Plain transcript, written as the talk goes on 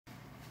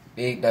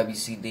Big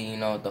WCD, you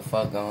know what the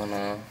fuck going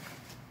on.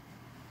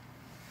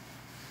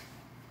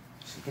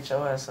 Shit, get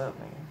your ass up,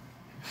 nigga.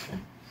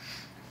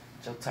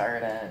 Get your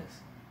tired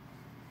ass.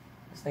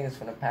 This nigga's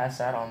finna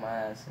pass out on my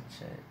ass and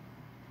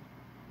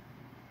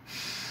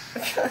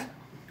shit.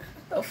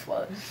 The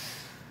fuck?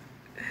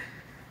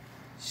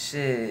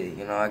 Shit,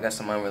 you know, I got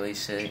some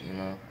unreleased shit, you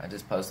know. I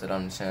just posted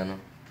on the channel.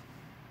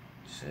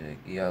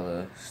 Shit, give y'all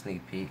a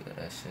sneak peek of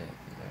that shit,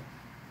 you know.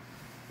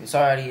 It's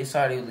already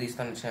released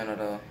on the channel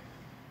though.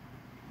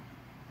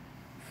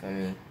 For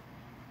me.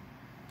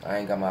 I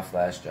ain't got my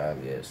flash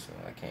drive yet, so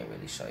I can't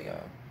really show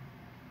y'all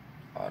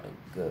all the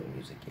good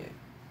music yet.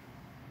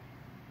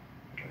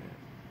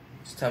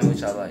 Just tell me what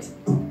y'all like.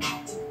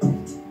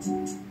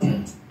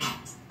 Yeah.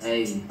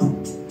 Hey.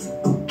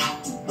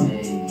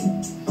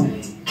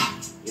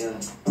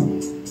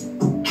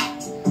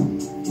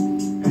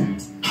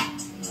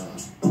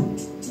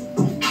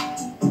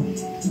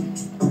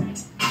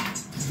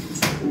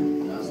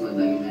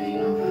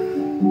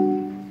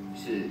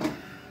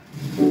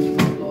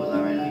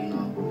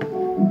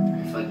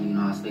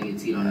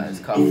 It's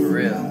called For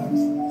Real.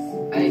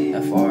 Hey,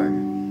 FR.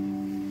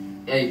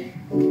 Hey,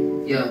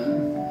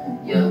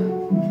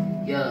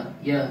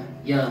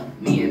 yeah.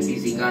 Me and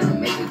BZ gonna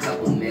make a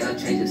couple mil.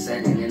 Change the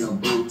setting in the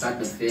booth. Start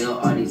to feel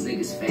all these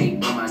niggas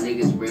fake, but my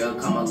niggas real.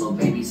 Come on, little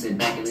baby, sit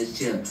back and let's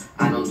chill.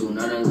 I don't do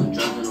none of them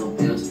drugs or no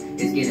pills.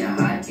 It's getting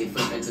hot, get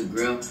flipped like a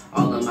grill.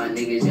 All of my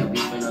niggas, yeah, we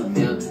finna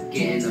build.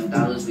 Getting them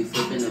dollars, we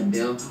flipping the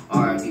bill.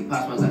 RIP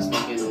Pop Smoke, got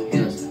smoking them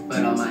hills.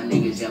 But all my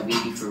niggas, yeah, we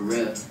be for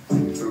real.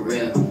 For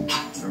real.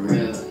 For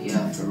real,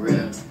 yeah, for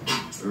real.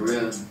 For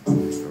real. For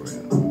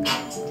real.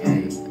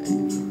 Hey,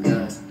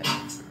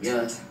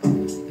 yeah.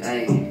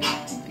 Hey,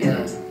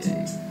 yeah.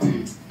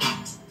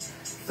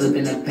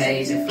 Flipping the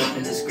page and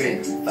flipping the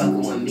script.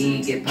 Fucking with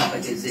me, get pop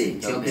like a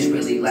zit. Yo, bitch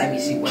really like me,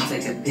 she want to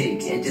take a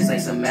pic. And just like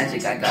some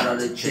magic, I got all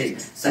the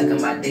tricks. Sucking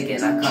my dick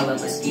and I call her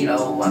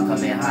mosquito. I'm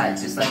coming hot,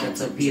 just like a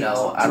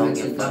torpedo. I don't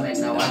give a fuck,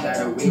 no, I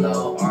gotta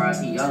reload.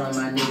 RIP all of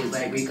my niggas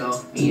like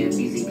Rico. Me and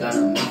BZ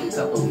gonna make a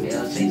couple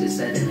mil. Change the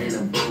setting in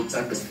the booth,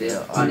 start to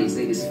feel. All these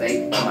niggas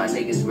fake, but my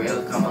niggas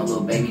real. Come on,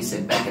 little baby,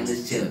 sit back and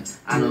let's chill.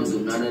 I don't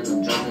do none of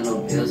them drugs or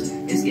no pills.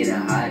 It's getting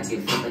hot,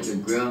 get flipped like a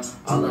grill.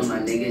 All of my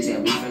niggas, yeah,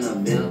 we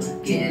finna build.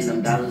 Getting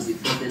them dollars, we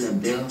flipping the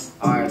bill.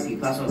 RIP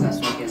Pop Smoke, got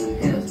smoking them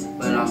hills.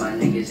 But all my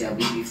niggas, yeah,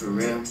 we be for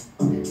real.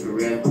 For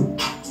real.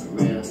 For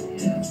real,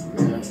 yeah, for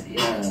real,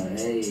 yeah,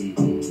 hey.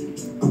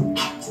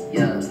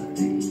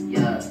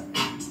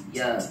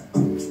 Yeah.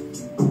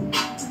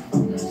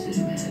 That shit,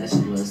 man, that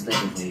shit was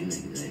stepping for you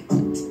niggas, hey.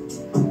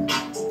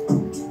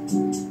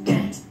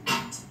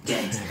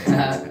 Gang.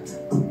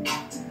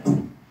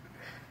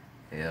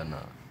 Hell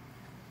no.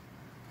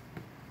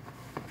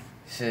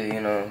 Shit,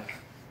 you know,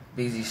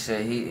 BZ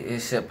shit,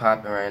 his shit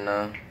popping right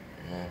now.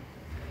 Yeah.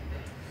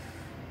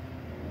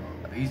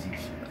 BZ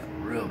shit for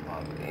real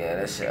popping. Yeah,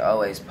 that shit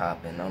always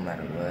popping, no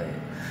matter what.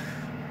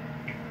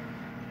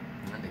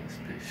 That nigga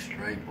spit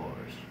straight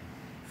bars.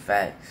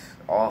 Facts,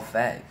 all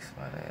facts,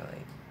 my nigga.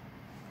 Like,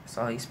 that's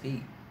all he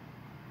speak.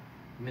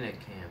 Give me that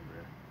can,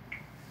 bro.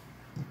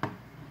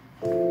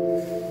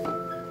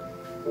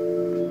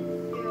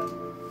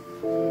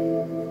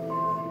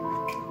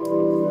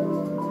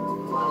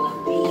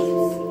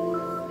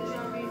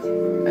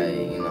 Hey,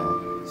 you know,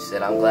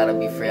 shit, I'm glad to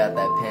be free out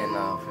that pen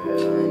now, for real.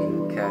 I ain't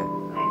even care.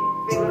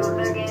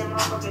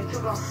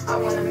 I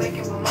wanna make it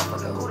with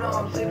motherfucker who don't.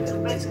 I'm sleeping the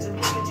best of the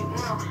tickets you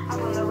want. I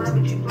wanna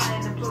rabbit you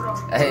flying the Pluto.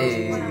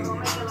 Hey,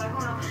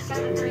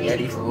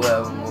 ready for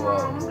whoever move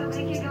on.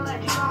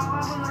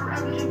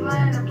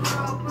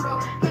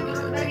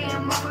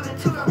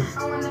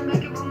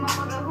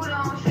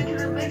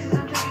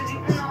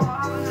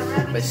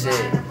 But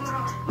shit,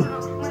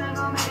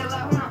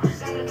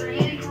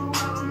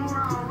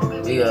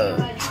 we you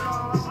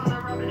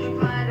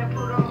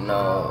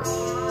know,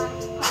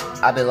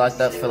 I've been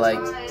locked up for like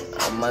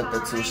a month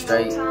or two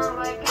straight.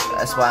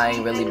 That's why I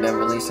ain't really been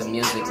releasing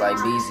music like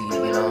BZ,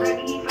 you know.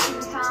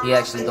 He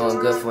actually doing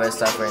good for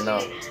himself right now.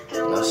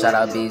 You know, shout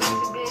out BZ, you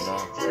know,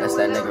 that's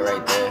that nigga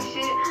right there.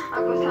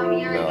 You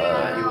know,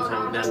 He was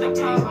holding down the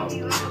game.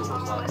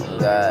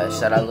 God,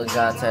 shout out Lil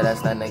Jonte,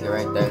 that's that nigga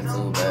right there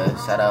too, man.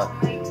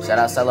 Shout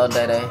out Solo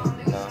Dede,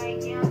 you know.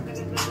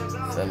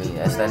 Feel me,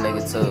 that's that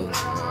nigga too, you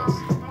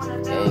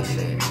know. Gang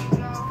shit.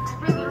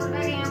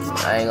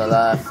 I ain't gonna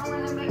lie.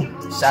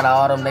 Shout out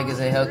all them niggas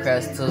in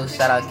Hillcrest too.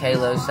 Shout out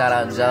Caleb, shout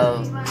out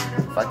Joe.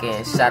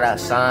 Fucking shout out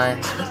Sean.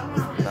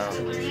 You know.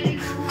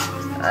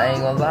 I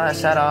ain't gonna lie,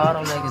 shout out all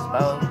them niggas,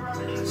 bro.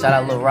 Shout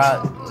out Lil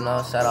Rock, you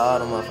know, shout out all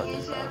them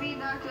motherfuckers, bro.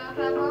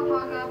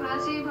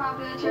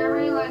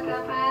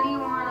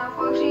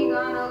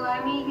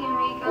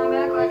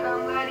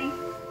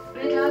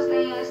 Bitch, I'm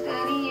staying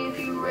steady. If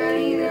you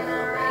ready, then I'm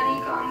ready.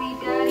 Call me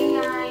daddy, I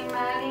ain't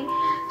Maddie.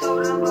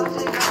 Told her boss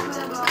it got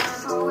flip blowing,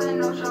 poet,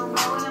 no show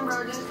blowing, bro,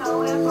 just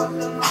told it, fuck the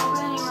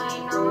moving. You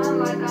ain't knowing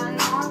like I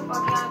know I'm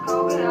fucking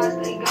COVID. I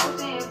stay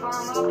ghosting. If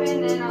I'm up and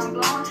then I'm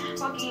blowing.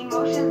 Fuck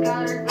emotions, got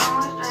her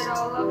going straight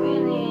all up in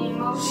the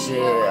emotions.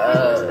 Shit,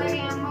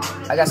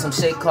 I got some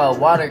shit called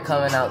Water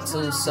coming out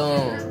too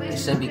soon. It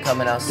should be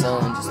coming out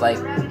soon, just like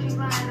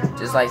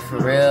For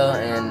Real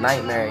and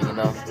Nightmare, you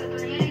know.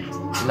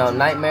 You know,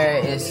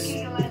 Nightmare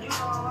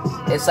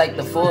it's like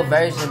the full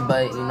version,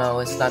 but you know,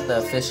 it's not the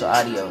official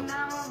audio.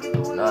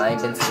 You know, I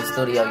ain't been to the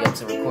studio yet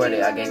to record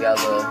it. I gave y'all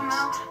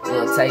a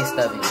little taste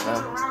of it, you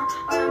know.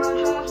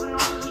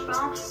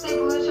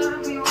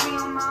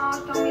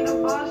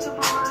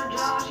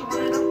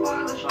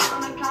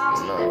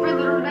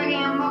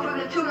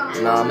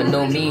 No, I'm a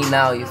new me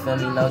now, you feel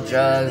me? No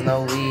drugs,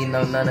 no weed,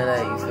 no none of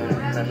that, you feel me?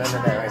 No, none of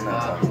that right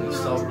now. We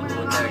so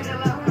little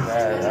negative.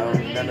 Right, I don't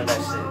need none of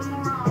that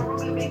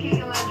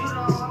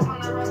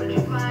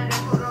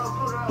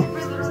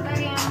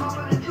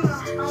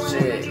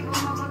shit. Shit.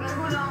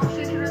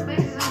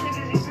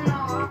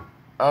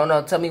 I don't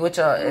know, tell me what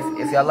y'all,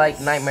 if y'all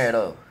like Nightmare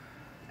though.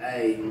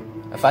 Hey.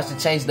 If I should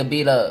change the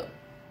beat up.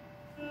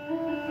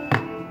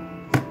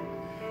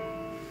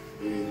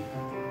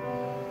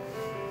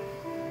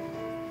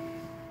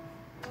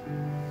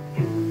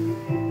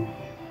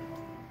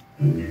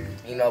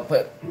 You know,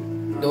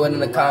 do it in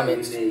the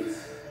comments.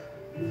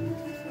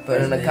 Put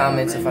it in the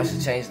comments if I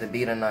should change the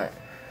beat or not.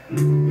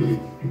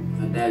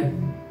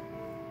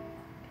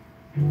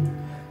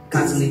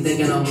 Constantly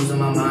thinking I'm losing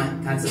my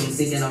mind. Constantly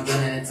thinking I'm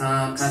running out of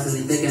time.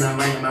 Constantly thinking I'm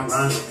writing my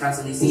rhymes.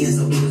 Constantly seeing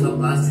some people's no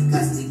blinds.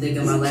 Constantly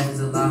thinking my life is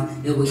a lie.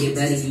 It will get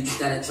better, you just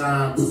gotta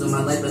try. I'm losing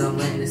my life, but I'm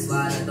letting it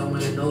slide. I don't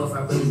wanna know if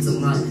I really took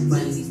mine.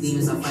 Fighting these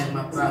demons, I'm fighting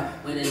my pride.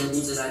 Winning and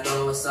losing, I don't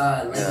know what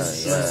side. Life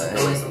is short, so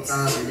don't waste no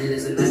time. And it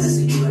is a nightmare,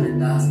 so you gonna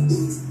die.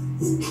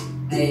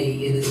 Hey,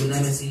 it is a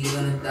nightmare, so you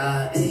gonna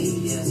die. Hey,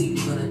 yeah, so you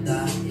gonna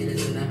die. It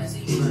is a nightmare, so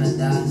you gonna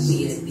die.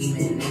 She a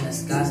demon in the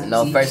sky.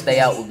 No, first day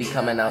out will be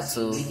coming out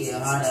too. In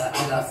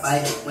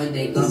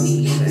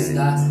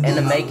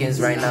the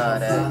makings right now,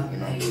 that, you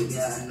know.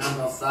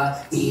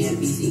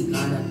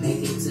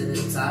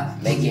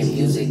 Making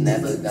music,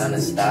 never gonna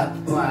stop.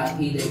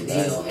 R.I.P. to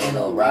Dale and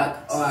the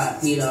Rock.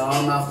 R.I.P. to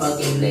all my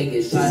fucking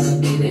niggas. Try to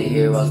be the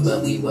heroes,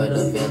 but we were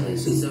the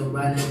villains. We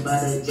surrounded by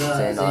the drugs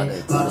and all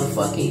the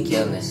fucking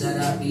killing. Shut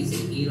up,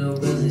 easy, eat a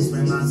realist.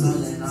 Spray my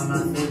soul and all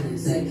my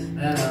feelings. Hey,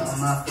 all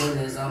my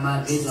feelings, all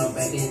my dreams are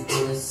breaking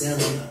through the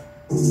ceiling.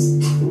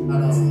 Hold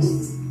on.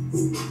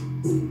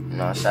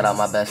 No, shout out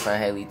my best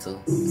friend Haley too.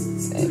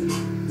 Hey.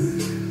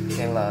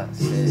 Can't lie,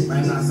 shit.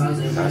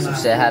 Some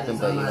shit happened,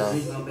 but you know,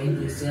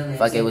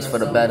 fuck, it was for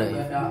the better.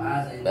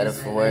 Better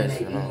for worse,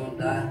 you know.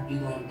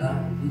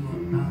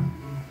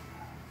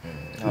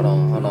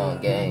 Hold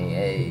on, gang.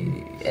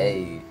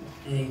 Hey.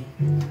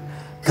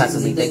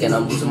 Constantly thinking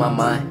I'm losing my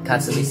mind.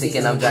 Constantly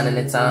thinking I'm drowning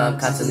in time.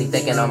 Constantly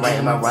thinking I'm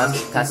writing my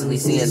rhymes. Constantly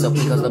seeing so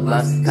please close the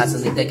blinds.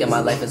 Constantly thinking my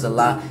life is a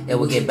lie. It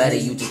will get better,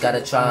 you just gotta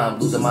try. I'm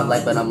losing my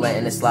life, but I'm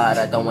letting it slide.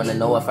 I don't wanna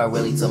know if I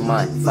really took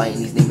mine. Fighting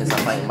these demons,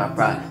 I'm fighting my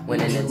pride.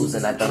 Winning and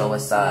losing, I don't know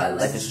what side.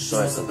 Life is too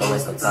short, so don't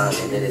waste no time.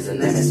 And it is a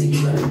nightmare, so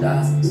you gonna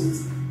die.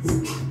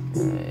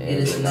 It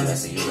is a nightmare,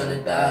 so you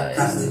gonna die.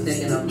 Constantly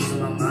thinking I'm losing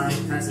my mind.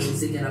 Constantly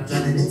thinking I'm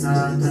drowning in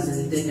time.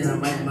 Constantly thinking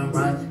I'm writing my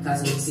rhymes.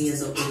 Constantly seeing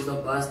so please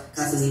no blinds.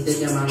 Constantly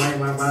thinking I'm writing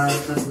my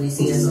rhymes. Constantly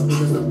seeing so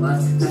please no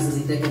blinds.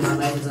 Constantly thinking my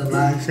life is a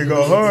lie. She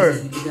go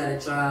hard. You gotta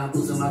try. I'm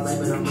losing my life,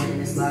 but I'm letting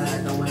it slide.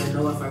 I don't wanna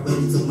know if I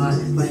really took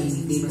mine. Fighting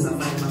these demons, I'm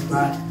fighting my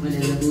pride.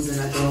 Winning and losing,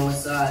 I don't know what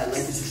side.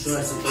 Life is too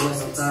short, so don't waste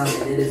some time.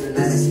 And it is a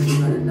nightmare, so you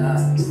gonna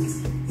die.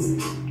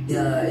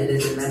 Yeah, it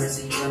is a nightmare,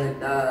 so you gonna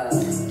die.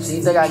 So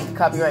you think I get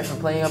copyright for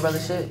playing your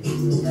brother's shit?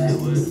 Yeah,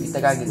 would. You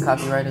think I get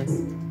copyrighted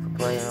for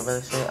playing your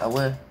brother's shit? I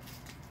would.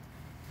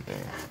 Yeah.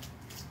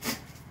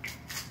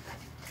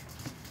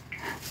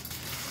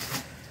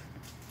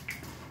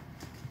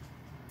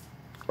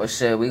 Well,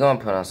 shit, we gonna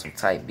put on some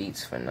tight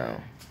beats for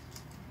now.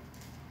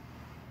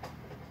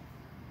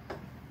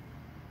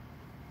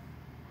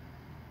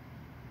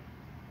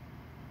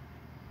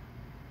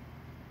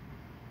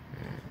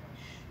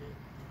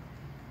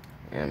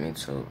 Yeah, me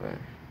too, bro.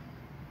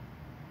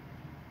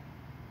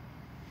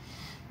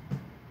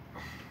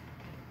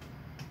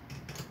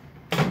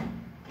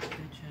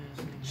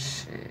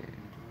 Shit.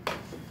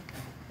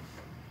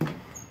 I thought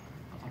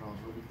I was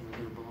really gonna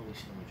get a bowling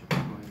sandwich.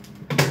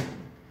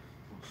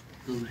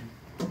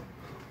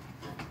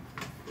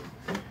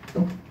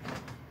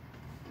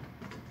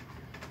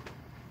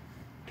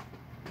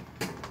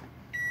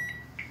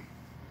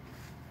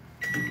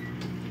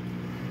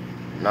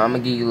 No, I'm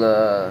gonna give you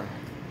a.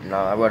 You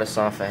know, I wrote a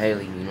song for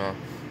Haley, you know.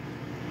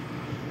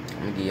 I'm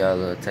gonna give y'all a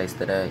little taste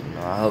of that, you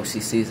know. I hope she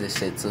sees this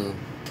shit too,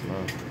 you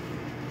know.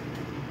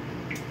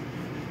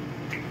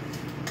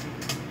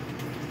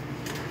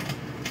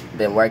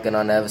 Been working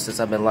on that ever since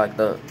I've been locked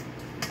up.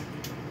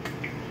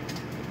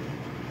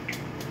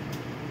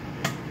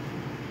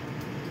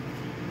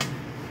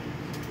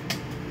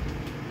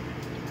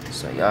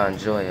 So y'all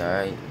enjoy,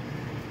 alright?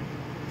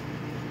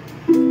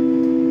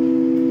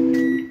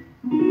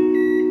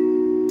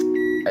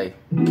 Hey.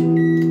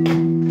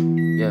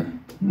 Yeah.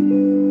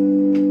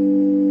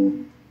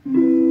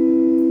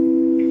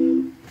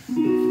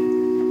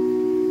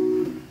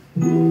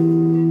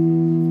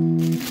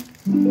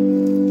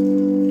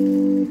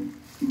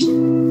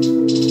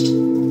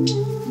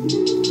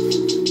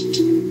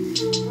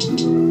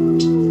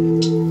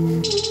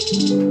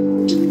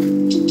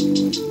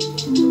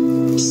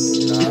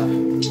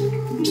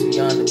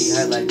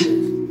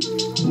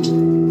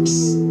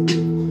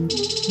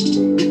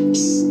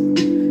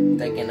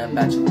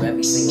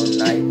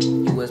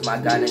 was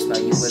my guidance, no,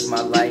 you was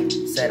my light.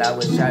 Said I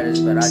was childish,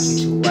 but I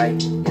treat you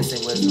right. Yes,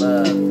 it was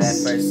love at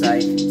first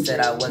sight. Said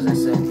I wasn't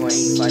supporting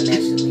you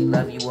financially,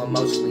 love you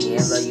emotionally,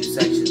 and love you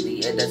sexually.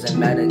 It doesn't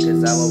matter,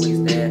 cause I'm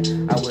always there.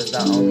 I was the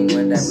only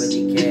one that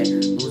really cared.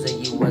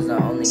 Losing you was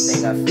the only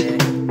thing I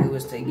feared. We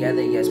was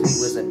together, yes, we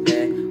was a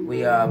pair.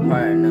 We are a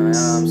partner,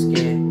 now I'm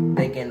scared.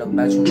 Thinking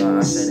about you, no,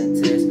 I'm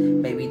shedding tears.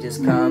 Baby,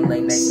 just come, lay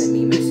next to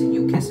me, missing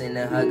you, kissing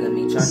and hugging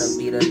me, trying to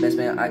be the best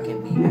man I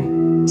can be.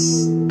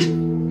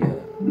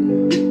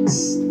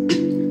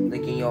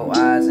 Look in your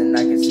eyes and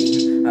I can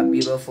see a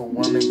beautiful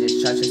woman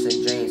just chasing her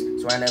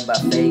dreams, surrounded by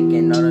fake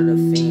and all of the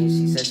fiends.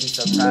 She said she's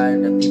so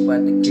tired of people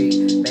at the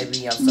creek.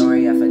 Baby, I'm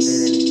sorry if I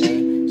did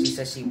anything. She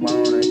said she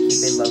wanna keep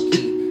it low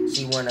key.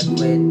 She wanna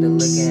quit the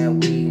liquor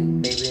and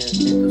weed. Baby, it's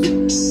been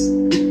through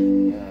some.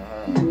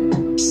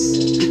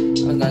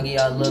 I'm gonna give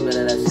y'all a little bit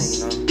of that shit, you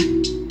know?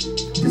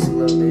 Just a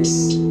little bit.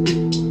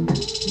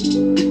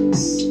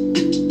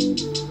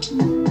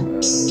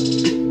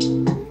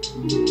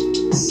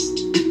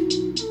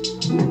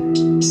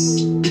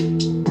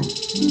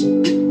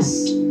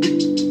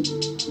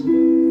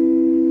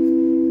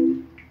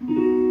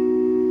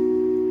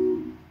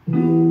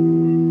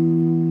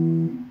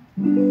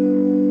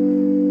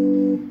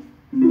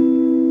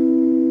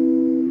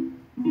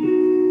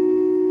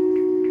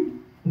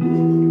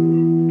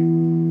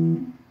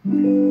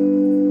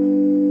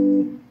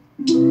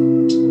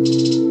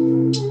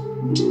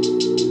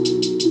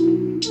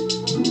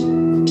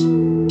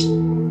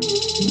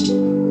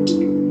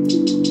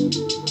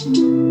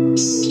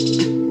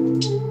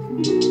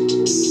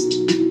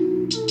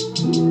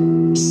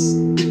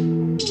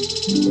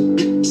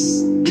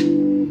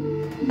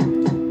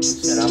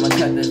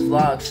 Cut this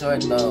vlog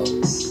short though.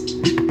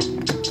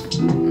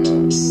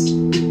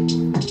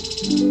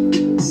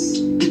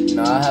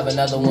 No, I'll have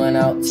another one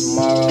out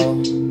tomorrow.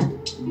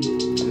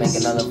 I'll make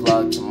another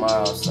vlog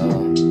tomorrow, so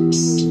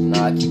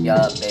I'll keep y'all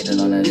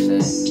updated on that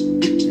shit.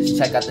 Just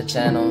check out the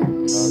channel,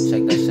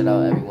 check that shit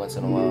out every once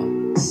in a while.